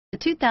The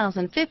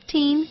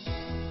 2015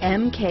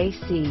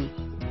 MKC.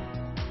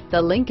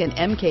 The Lincoln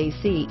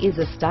MKC is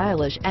a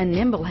stylish and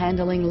nimble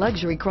handling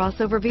luxury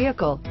crossover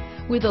vehicle.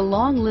 With a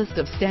long list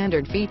of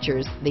standard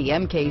features, the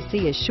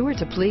MKC is sure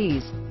to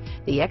please.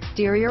 The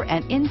exterior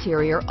and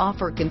interior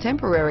offer a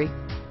contemporary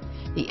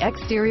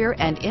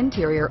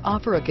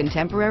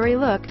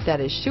look that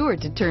is sure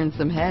to turn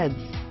some heads.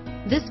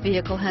 This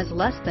vehicle has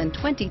less than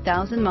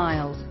 20,000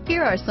 miles.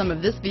 Here are some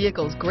of this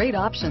vehicle's great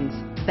options: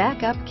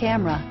 backup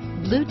camera,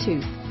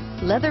 Bluetooth,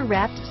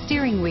 leather-wrapped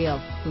steering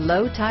wheel,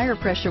 low tire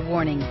pressure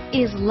warning.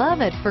 Is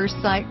love at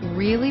first sight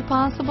really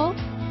possible?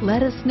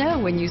 Let us know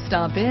when you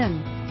stop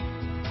in.